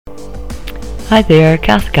Hi there,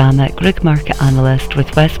 Kath Gammack, Rig Market Analyst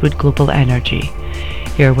with Westwood Global Energy,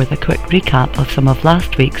 here with a quick recap of some of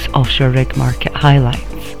last week's offshore rig market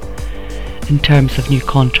highlights. In terms of new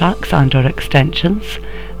contracts and/or extensions,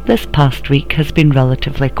 this past week has been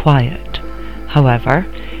relatively quiet. However,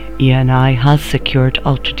 Eni has secured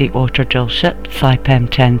ultra-deepwater drillship Saipem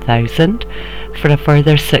 10,000 for a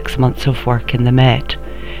further 6 months of work in the Med,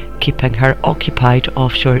 keeping her occupied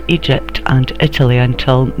offshore Egypt and Italy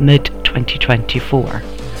until mid-2024,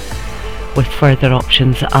 with further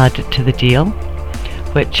options added to the deal,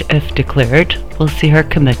 which, if declared, will see her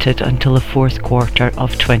committed until the fourth quarter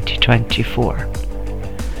of 2024.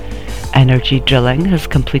 Energy Drilling has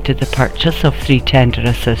completed the purchase of 3 tender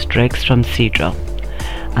assist rigs from Seadrill,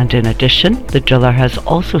 and in addition, the driller has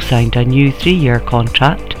also signed a new 3-year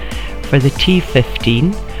contract for the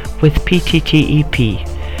T-15 with PTTEP,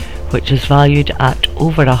 which is valued at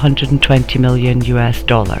over $120 million.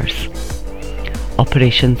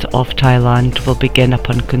 Operations off Thailand will begin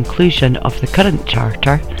upon conclusion of the current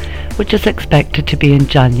charter, which is expected to be in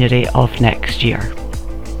January of next year.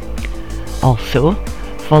 Also,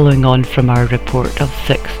 following on from our report of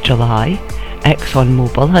 6 July,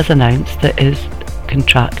 ExxonMobil has announced that it is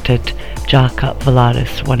contracted Jackup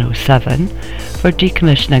Valaris 107 for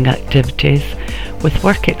decommissioning activities, with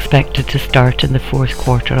work expected to start in the fourth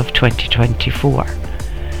quarter of 2024.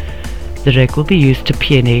 The rig will be used to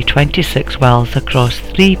P&A 26 wells across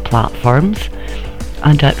 3 platforms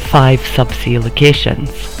and at 5 subsea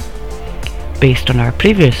locations. Based on our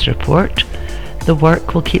previous report, the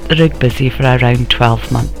work will keep the rig busy for around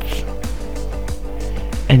 12 months.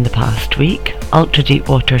 In the past week,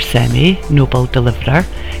 ultra-deepwater semi Noble Deliverer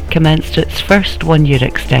commenced its first 1-year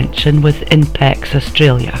extension with Inpex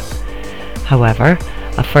Australia. However,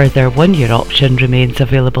 a further 1-year option remains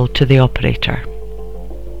available to the operator.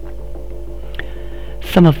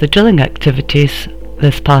 Some of the drilling activities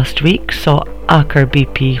this past week saw Aker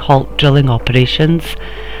BP halt drilling operations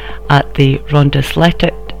at the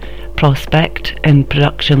Rondeslottet prospect in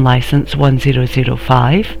production license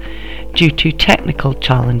 1005 due to technical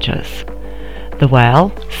challenges. The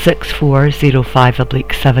well,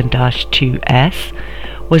 6405/7-2S,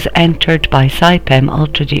 was entered by Saipem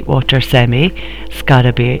ultra-deepwater semi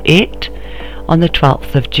Scarabeo 8 on the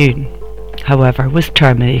 12th of June, however was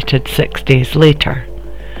terminated 6 days later.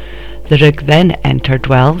 The rig then entered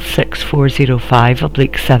well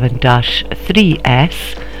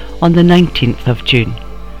 6405/7-3S on the 19th of June.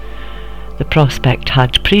 The prospect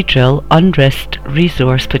had pre-drill unrisked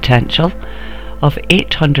resource potential of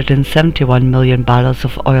 871 million barrels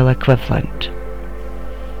of oil equivalent.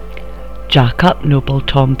 Jackup Noble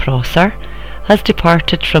Tom Prosser has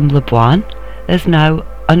departed from Labuan, is now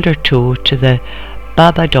under tow to the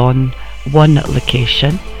Babadon 1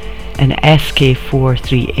 location in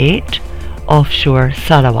SK438 offshore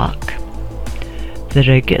Sarawak. The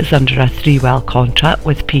rig is under a 3-well contract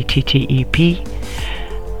with PTTEP.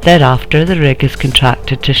 Thereafter, the rig is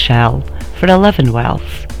contracted to Shell for 11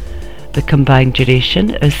 wells. The combined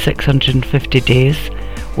duration is 650 days,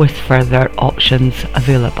 with further options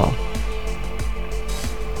available.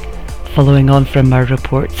 Following on from our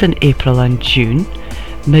reports in April and June,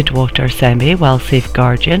 Midwater Semi Wellsafe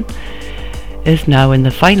Guardian is now in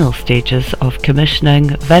the final stages of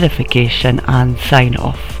commissioning, verification and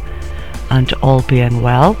sign-off, and all being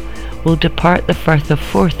well, will depart the Firth of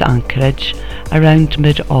Forth anchorage around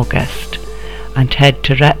mid-August and head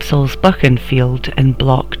to Repsol's Buchan field in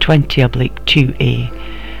Block 20/2A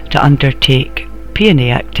to undertake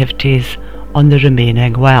P&A activities on the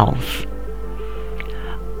remaining wells.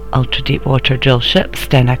 Ultra-deepwater drillship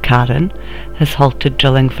Stena Carron has halted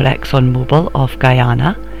drilling for ExxonMobil off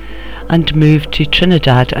Guyana and moved to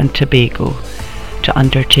Trinidad and Tobago to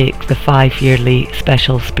undertake the 5-yearly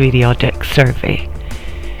Special Periodic Survey.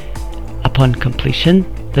 Upon completion,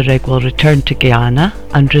 the rig will return to Guyana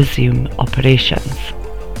and resume operations.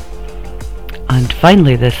 And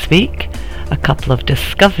finally this week, a couple of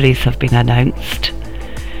discoveries have been announced.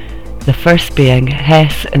 The first being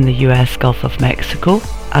Hess in the US Gulf of Mexico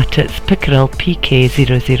at its Pickerel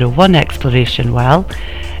PK001 exploration well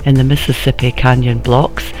in the Mississippi Canyon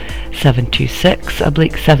blocks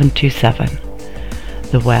 726/727.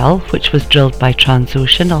 The well, which was drilled by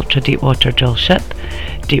Transocean ultra-deepwater drillship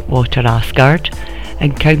Deepwater Asgard,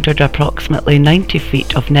 encountered approximately 90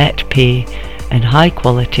 feet of net pay in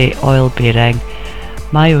high-quality oil-bearing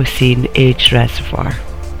Miocene age reservoir.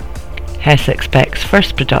 Hess expects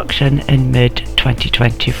first production in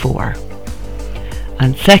mid-2024.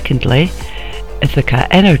 And secondly, Ithaca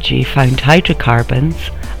Energy found hydrocarbons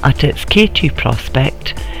at its K2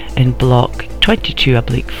 prospect in Block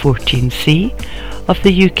 22/14C of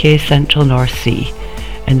the UK Central North Sea,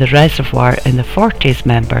 in the reservoir in the Forties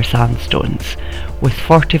member sandstones, with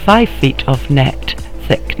 45 feet of net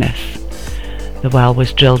thickness. The well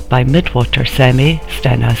was drilled by Midwater Semi,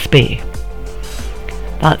 Stena Spey.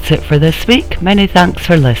 That's it for this week. Many thanks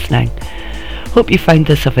for listening. Hope you found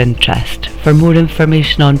this of interest. For more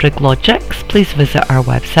information on rig logics, please visit our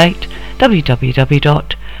website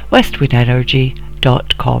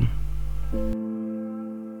www.westwindenergy.com.